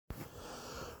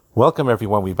Welcome,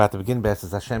 everyone. We're about to begin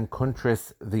B'ezras Hashem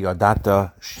Kuntris the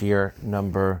Odata Shir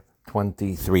number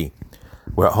 23.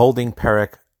 We're holding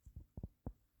Perek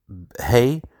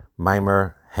Hey,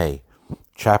 Mimer Hey.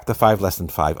 Chapter 5, Lesson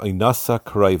 5. Oinasa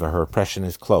Kroiva, her oppression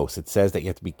is close. It says that you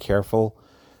have to be careful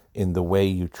in the way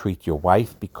you treat your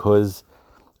wife because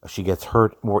she gets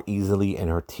hurt more easily and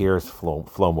her tears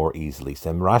flow more easily.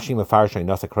 Sem Rashi Mefarish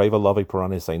Oinasa Kroiva Lovei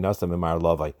Puranis Oinasa Mimar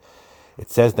Lovei. It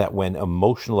says that when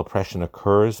emotional oppression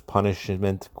occurs,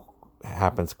 punishment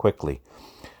happens quickly.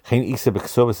 Is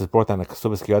brought down a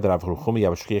Kesubas Kiyad Rav Ruchumi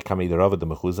Yavashchir Kamei the Rava de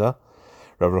Mechuzah.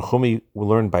 Rav Ruchumi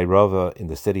learned by Rava in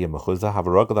the city of Mechuzah.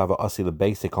 Havaragad Ava Asi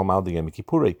LeBeis Kol Mal Yom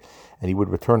Kippuri, and he would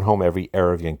return home every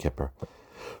Erev Yom Kippur.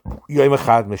 Yom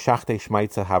Echad Meshachtei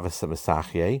Shmaitza Havas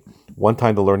Mesachye. One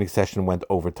time the learning session went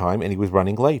overtime, and he was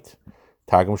running late.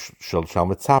 Targum Shel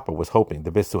Mitzapa was hoping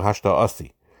the Bisu Hashta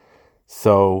Asi.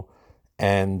 So.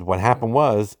 And what happened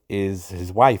is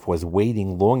his wife was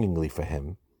waiting longingly for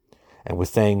him and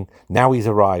was saying, now he's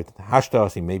arrived.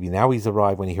 Hashtasi, maybe now he's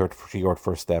arrived when she heard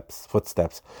footsteps.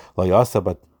 Layasa,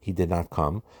 but he did not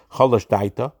come. Cholosh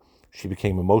daita, she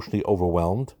became emotionally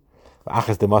overwhelmed.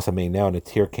 Achas demasa may now, and a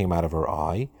tear came out of her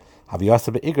eye.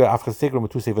 Haviyasa be'igra afchas sigra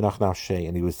matuse v'nach,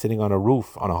 and he was sitting on a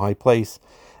roof, on a high place,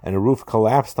 and the roof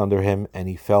collapsed under him, and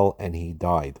he fell and he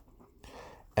died.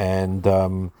 And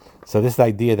so this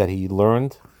idea that he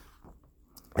learned,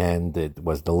 and it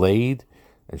was delayed,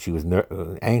 and she was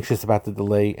anxious about the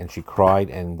delay, and she cried,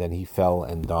 and then he fell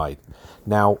and died.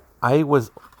 Now, I was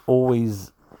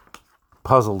always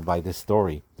puzzled by this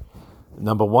story.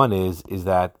 Number one is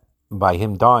that by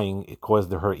him dying, it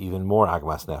caused her even more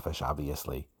agmas nefesh,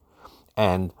 obviously.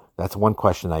 And that's one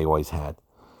question I always had.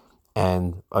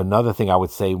 And another thing I would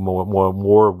say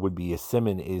more would be a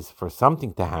simon is for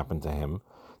something to happen to him,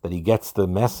 that he gets the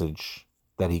message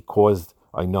that he caused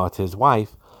Ainah to his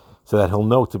wife, so that he'll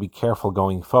know to be careful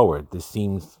going forward. This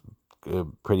seems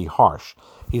pretty harsh.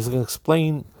 He's going to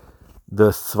explain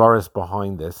the svaras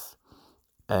behind this,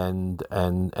 and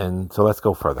so let's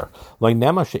go further. It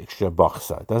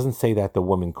doesn't say that the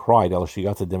woman cried,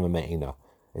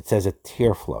 it says a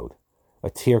tear flowed. A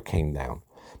tear came down.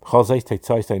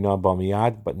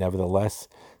 But nevertheless,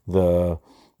 the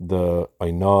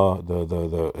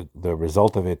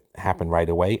result of it happened right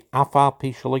away. Over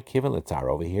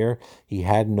here, he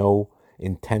had no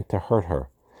intent to hurt her.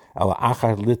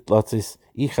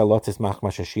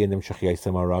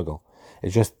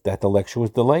 It's just that the lecture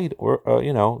was delayed, or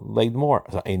laid more.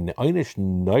 It's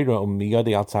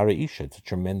a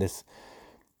tremendous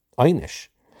einish.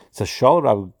 So Shal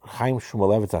Rab Chaim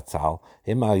Shmulevitz Atzal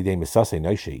Him Alidei Misasei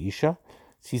Noishe Isha.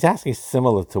 He's asking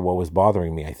similar to what was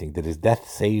bothering me, I think. Did his death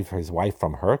save his wife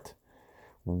from hurt?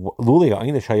 I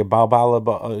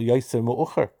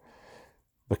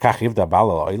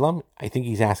think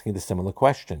he's asking the similar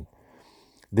question.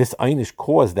 This einish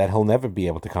caused that he'll never be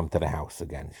able to come to the house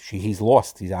again. He's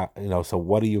lost. He's out, so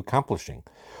what are you accomplishing?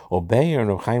 Obeyer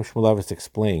and Chaim Shmulevitz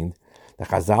explained that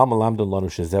Chazal Melamdon Lanu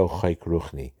Shezeu Chayk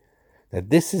Ruchni, that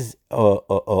this is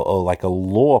like a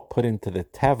law put into the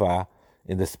teva,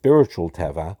 in the spiritual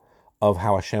teva, of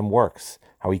how Hashem works,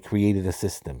 how He created a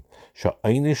system.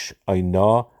 Sha'einish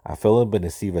aina afila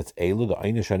b'nesivatz elu, the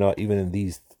einish aina, even in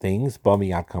these things,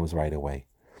 bamiyat comes right away.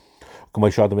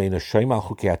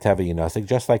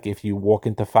 Just like if you walk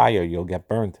into fire, you'll get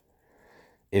burned.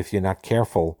 If you're not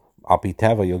careful, al pi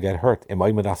teva, you'll get hurt. If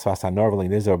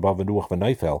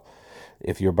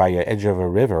you're by the edge of a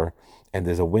river, and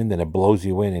there's a wind and it blows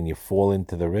you in and you fall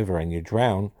into the river and you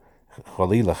drown,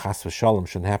 chalila, chas v'shalom,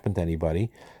 shouldn't happen to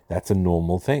anybody. That's a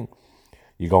normal thing.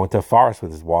 You go into a forest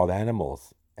with wild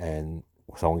animals and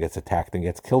someone gets attacked and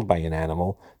gets killed by an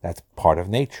animal. That's part of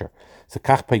nature. So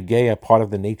kach pegeya, part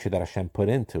of the nature that Hashem put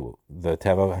into, the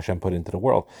teva Hashem put into the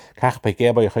world.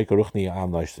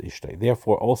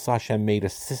 Therefore, also Hashem made a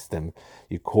system.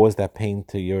 You cause that pain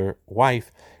to your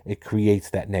wife, it creates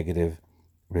that negative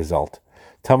result.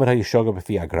 Talmud HaYeshoga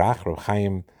B'fi Agrach, Rav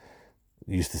Chaim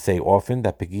used to say often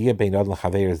that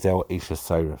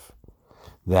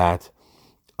that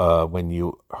when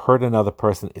you hurt another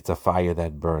person, it's a fire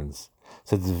that burns.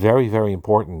 So it's very, very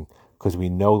important, because we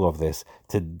know of this,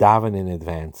 to daven in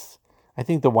advance. I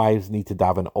think the wives need to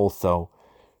daven also,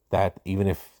 that even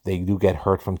if they do get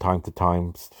hurt from time to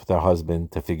time, their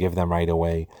husband, to forgive them right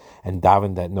away, and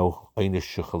daven that no einish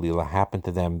shechalila happened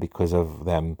to them because of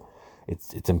them.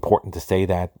 It's important to say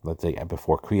that, let's say,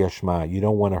 before Kriya Shema. You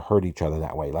don't want to hurt each other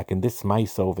that way. Like in this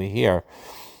mice over here,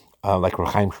 like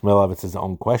Rav Chaim Shmulevitz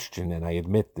own question, and I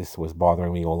admit this was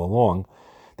bothering me all along,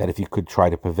 that if you could try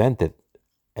to prevent it,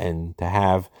 and to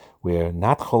have where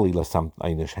not cholila some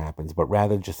einish happens, but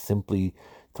rather just simply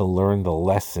to learn the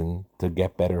lesson to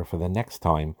get better for the next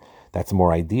time. That's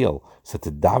more ideal. So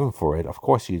to daven for it, of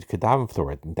course you could daven for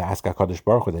it, and to ask HaKadosh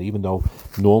Baruch Hu that even though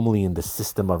normally in the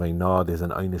system of Einah there's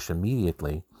an Einish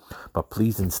immediately, but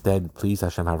please instead, please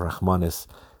Hashem HaRachmanis,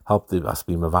 help us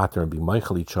be Mavater and be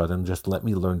Meichel each other, and just let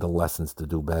me learn the lessons to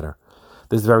do better.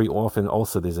 There's very often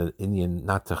also there's an Indian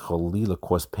not to cholila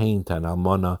cause pain to an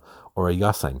almana or a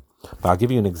yasaim. But I'll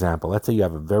give you an example. Let's say you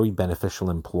have a very beneficial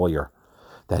employer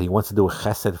that he wants to do a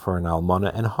chesed for an almana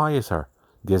and hires her.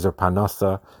 Gezer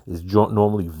Panasa is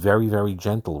normally very, very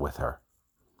gentle with her,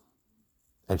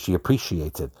 and she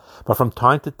appreciates it. But from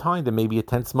time to time, there may be a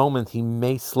tense moment. He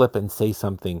may slip and say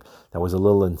something that was a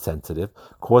little insensitive,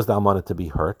 cause the almana to be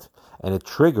hurt, and it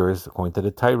triggers, according to the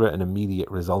Torah, an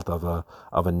immediate result of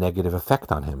a negative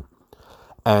effect on him.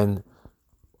 And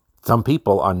some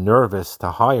people are nervous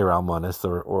to hire almanas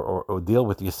or deal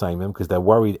with Yisayimim because they're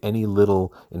worried any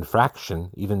little infraction,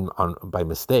 even by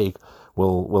mistake,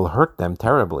 will hurt them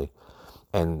terribly.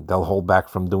 And they'll hold back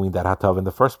from doing that hatav in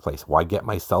the first place. Why get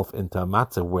myself into a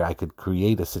matzah where I could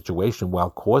create a situation where I'll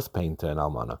cause pain to an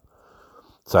almana?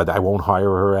 So I won't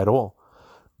hire her at all.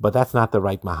 But that's not the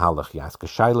right mahalach. You ask a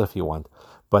shaila if you want.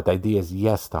 But the idea is,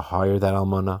 yes, to hire that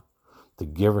almana, to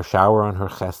give her shower on her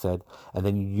chesed, and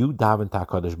then you daven to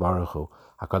HaKadosh Baruch Hu.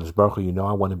 HaKadosh Baruch Hu, you know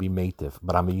I want to be meitiv,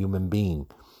 but I'm a human being.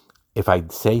 If I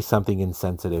say something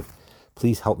insensitive,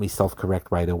 please help me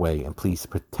self-correct right away, and please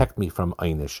protect me from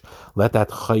einish. Let that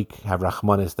chayk have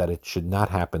rachmanis that it should not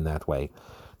happen that way,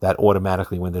 that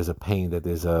automatically when there's a pain that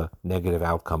there's a negative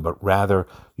outcome, but rather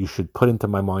you should put into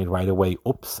my mind right away,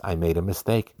 oops, I made a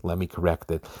mistake, let me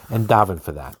correct it, and daven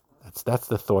for that. That's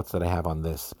the thoughts that I have on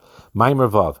this.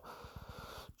 Maimer Vav,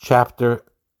 chapter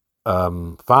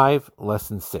 5,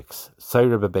 lesson 6,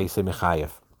 Seira Bebeise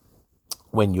Mechayev.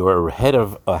 When you're head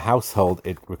of a household,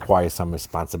 it requires some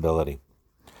responsibility.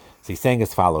 So he's saying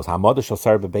as follows: the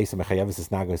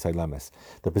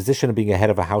position of being a head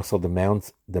of a household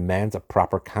demands a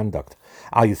proper conduct.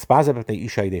 A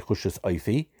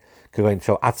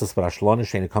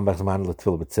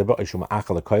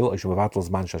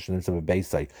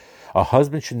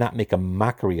husband should not make a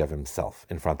mockery of himself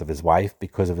in front of his wife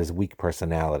because of his weak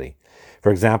personality.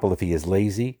 For example, if he is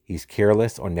lazy, he's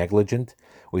careless or negligent,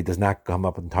 or he does not come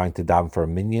up in time to daven for a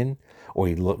minyan, or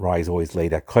he rise always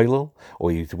late at koilel,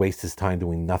 or he wastes his time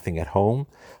doing nothing at home.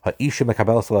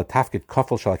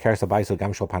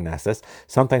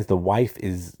 Sometimes the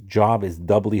wife's job is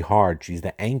doubly hard. She's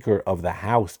the anchor of the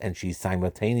house, and she's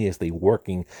simultaneously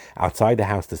working outside the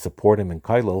house to support him in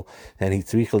koilel. And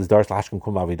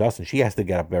she has to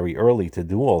get up very early to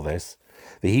do all this.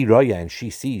 And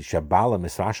she sees and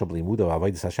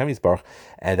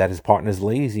that his partner is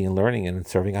lazy in learning and in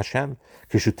serving Hashem.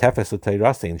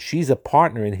 And she's a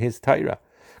partner in his Torah.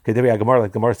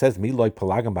 Like Gemara says,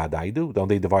 don't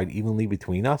they divide evenly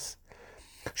between us?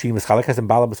 She evenly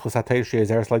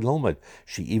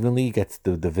gets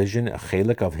the division, a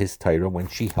chelik of his Torah when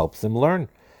she helps him learn.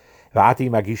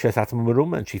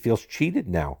 And she feels cheated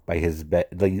now by his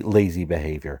lazy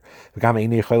behavior.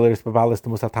 And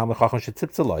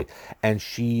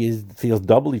she feels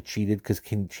doubly cheated because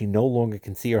she no longer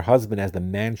can see her husband as the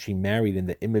man she married in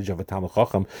the image of a Talmid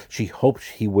Chacham she hoped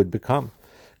he would become.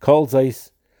 Kol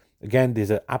Zeis, again, there's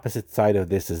an opposite side of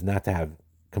this, is not to have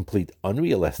complete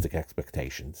unrealistic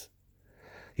expectations.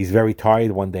 He's very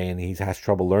tired one day and he has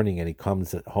trouble learning, and he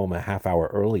comes home a half hour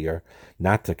earlier,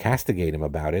 not to castigate him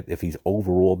about it if he's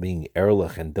overall being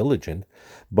ehrlich and diligent,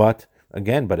 but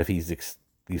if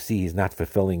he's not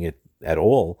fulfilling it at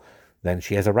all, then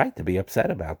she has a right to be upset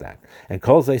about that. And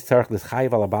therefore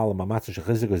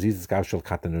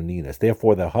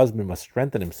the husband must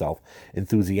strengthen himself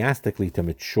enthusiastically to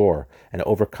mature and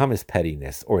overcome his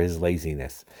pettiness or his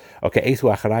laziness.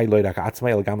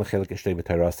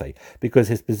 Because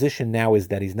his position now is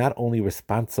that he's not only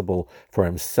responsible for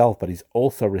himself, but he's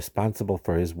also responsible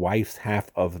for his wife's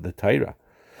half of the Torah.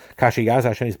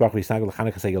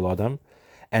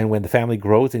 And when the family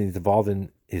grows and he's involved in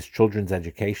his children's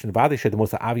education, the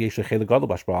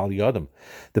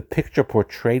picture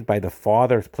portrayed by the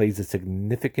father plays a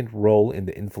significant role in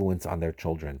the influence on their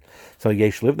children. So at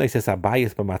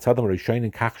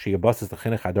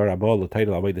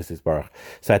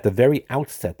the very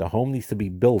outset, the home needs to be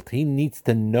built. He needs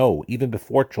to know, even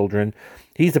before children,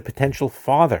 he's a potential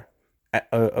father.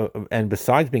 And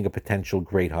besides being a potential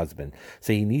great husband,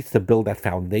 so he needs to build that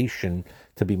foundation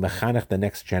to be mechanech the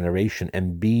next generation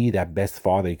and be that best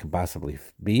father he could possibly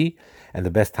be, and the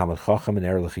best Talmid Chacham and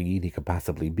Erlich Yid he could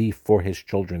possibly be for his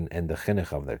children and the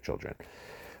chinuch of their children.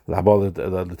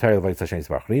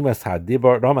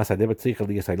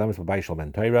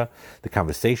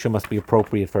 conversation must be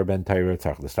appropriate for a ben Torah.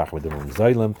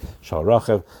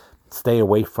 Stay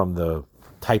away from the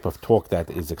type of talk that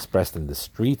is expressed in the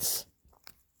streets.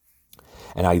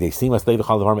 And by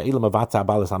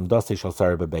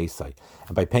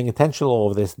paying attention to all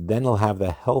of this, then he'll have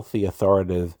the healthy,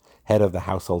 authoritative head of the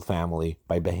household family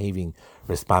by behaving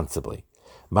responsibly.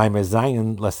 Maimer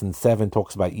Zion, lesson 7,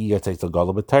 talks about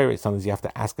sometimes you have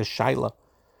to ask a shaila.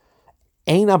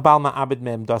 He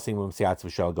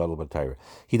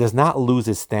does not lose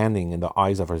his standing in the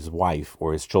eyes of his wife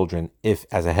or his children if,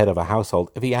 as a head of a household,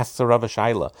 if he asks a Rav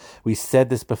Shaila. We said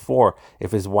this before.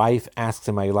 If his wife asks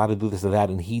him, are you allowed to do this or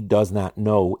that, and he does not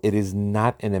know, it is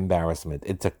not an embarrassment.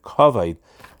 It's a kavod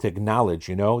to acknowledge,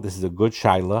 this is a good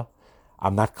shaila.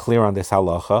 I'm not clear on this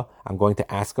halacha. I'm going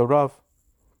to ask a Rav.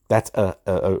 That's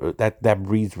that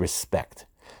breeds respect.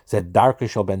 Said darka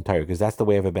shel ben Torah, because that's the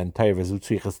way of a ben Torah. That's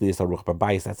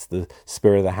the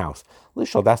spirit of the house.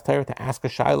 Lishol, that's Torah, to ask a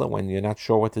shaila when you're not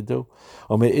sure what to do.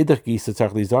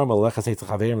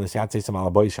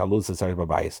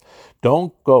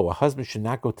 Don't go. A husband should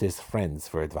not go to his friends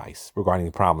for advice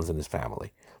regarding problems in his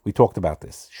family. We talked about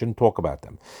this. Shouldn't talk about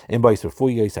them.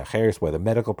 Whether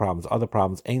medical problems, other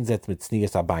problems, it's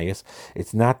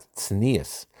not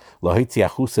tznius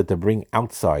to bring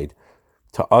outside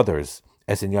to others.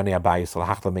 Not to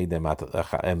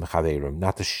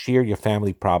share your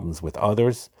family problems with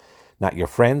others, not your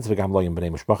friends,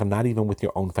 not even with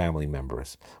your own family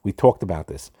members. We talked about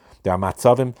this. There are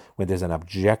matzavim when there's an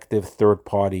objective third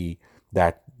party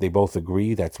that they both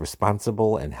agree that's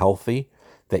responsible and healthy,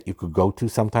 that you could go to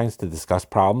sometimes to discuss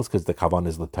problems because the kavan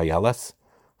is l'tayeles.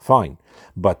 Fine.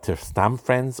 But to stam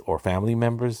friends or family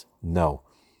members, no.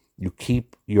 You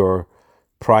keep your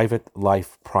private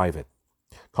life private.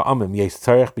 And then when you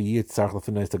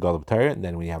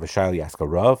have a shayla, you ask a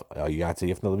rav,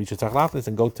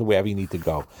 and go to wherever you need to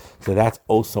go. So that's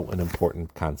also an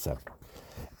important concept.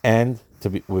 And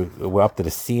we're up to the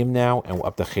siyum now, and we're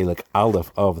up to chelik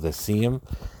aleph of the siyum.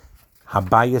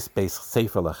 Habayis beis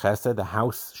sefer lechesed. The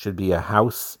house should be a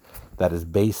house that is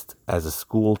based as a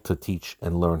school to teach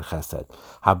and learn chesed.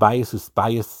 Habayis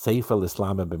usbayis sefer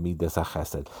l'islam b'midas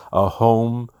hachesed. A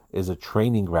home is a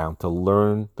training ground to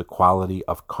learn the quality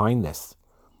of kindness.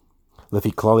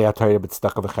 According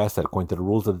to the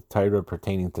rules of the Torah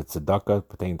pertaining to tzedakah,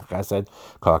 pertaining to chesed,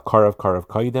 karav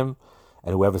kaidim,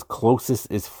 and whoever's closest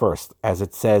is first, as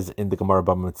it says in the Gemara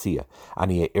Bava Metzia.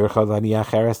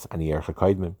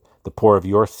 The poor of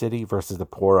your city versus the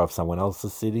poor of someone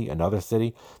else's city, another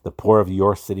city. The poor of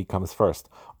your city comes first.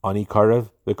 Ani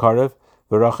karav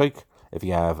v'rachik. If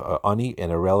you have ani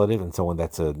and a relative and someone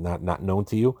that's not known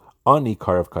to you, ani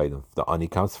karav kaidim. The ani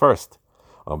comes first.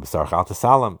 B'sar chal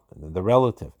salam, and then the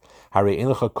relative. Harei ein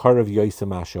lecha karav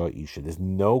yoisem asher isha. There's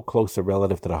no closer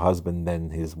relative to the husband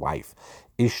than his wife.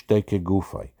 Ishtay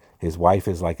kegufay. His wife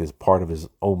is like his part of his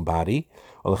own body.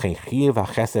 The chiyuv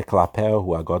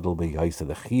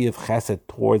chesed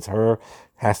towards her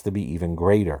has to be even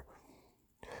greater.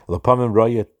 And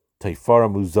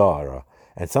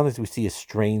sometimes we see a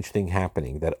strange thing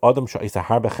happening, that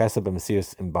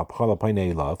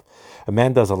a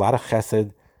man does a lot of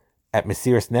chesed at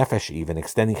Mesiras Nefesh, even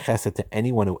extending chesed to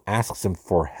anyone who asks him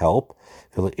for help,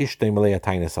 but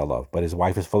his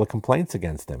wife is full of complaints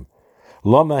against him.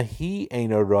 Lama he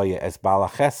ain't a roya as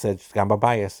balachesed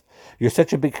gambabayas. You're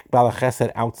such a big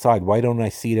balachesed outside. Why don't I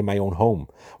see it in my own home?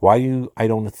 I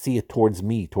don't see it towards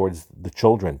me, towards the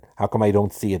children? How come I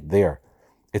don't see it there?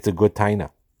 It's a good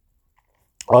taina.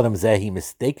 Adam Zeh, he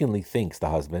mistakenly thinks, the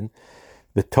husband,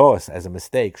 the tos as a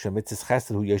mistake, that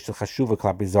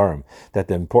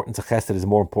the importance of chesed is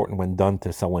more important when done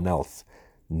to someone else.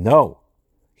 No.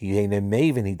 He ain't a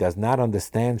maven. He does not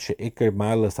understand. He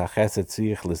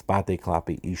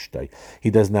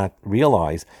does not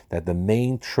realize that the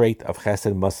main trait of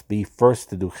chesed must be first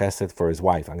to do chesed for his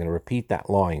wife. I'm going to repeat that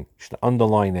line. You should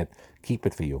underline it. Keep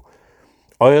it for you.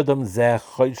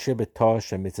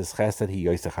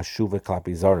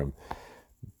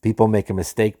 People make a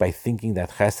mistake by thinking that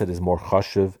chesed is more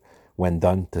chashuv when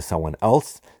done to someone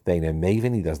else. They ain't a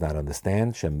maven. He does not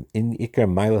understand. He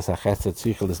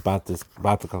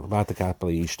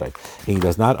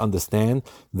does not understand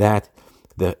that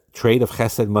the trait of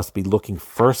chesed must be looking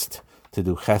first to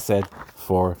do chesed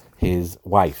for his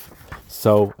wife.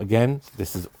 So again,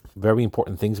 this is very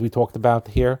important things we talked about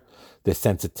here. The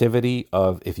sensitivity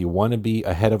of, if you want to be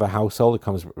a head of a household, it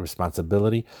comes with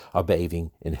responsibility of behaving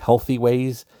in healthy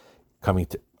ways, coming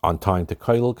on time to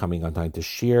koil, coming on time to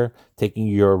shir, taking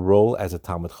your role as a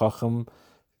Talmid Chacham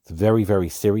very, very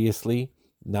seriously,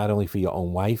 not only for your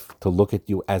own wife to look at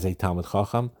you as a Talmid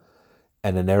Chacham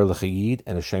and a Ner L'Chayid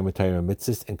and a Shemer Torah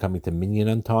Mitzvahs and coming to Minyan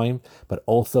on time, but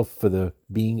also for the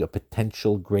being a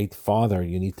potential great father.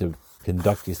 You need to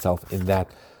conduct yourself in that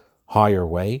higher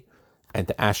way, and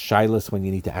to ask Shilas when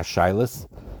you need to ask Shilas.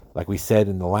 Like we said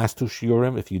in the last two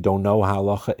shiurim, if you don't know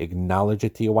halacha, acknowledge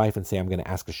it to your wife and say, I'm going to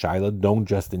ask a Shilah. Don't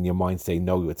just in your mind say,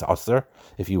 no, it's usher,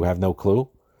 if you have no clue.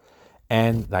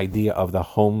 And the idea of the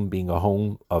home being a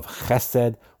home of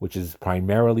chesed, which is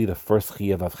primarily the first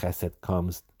chiyuv of chesed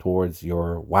comes towards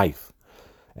your wife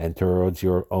and towards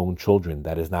your own children.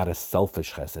 That is not a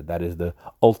selfish chesed. That is the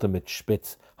ultimate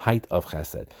spitz height of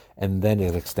chesed. And then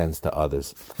it extends to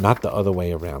others, not the other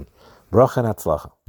way around. Bracha and Hatzlacha.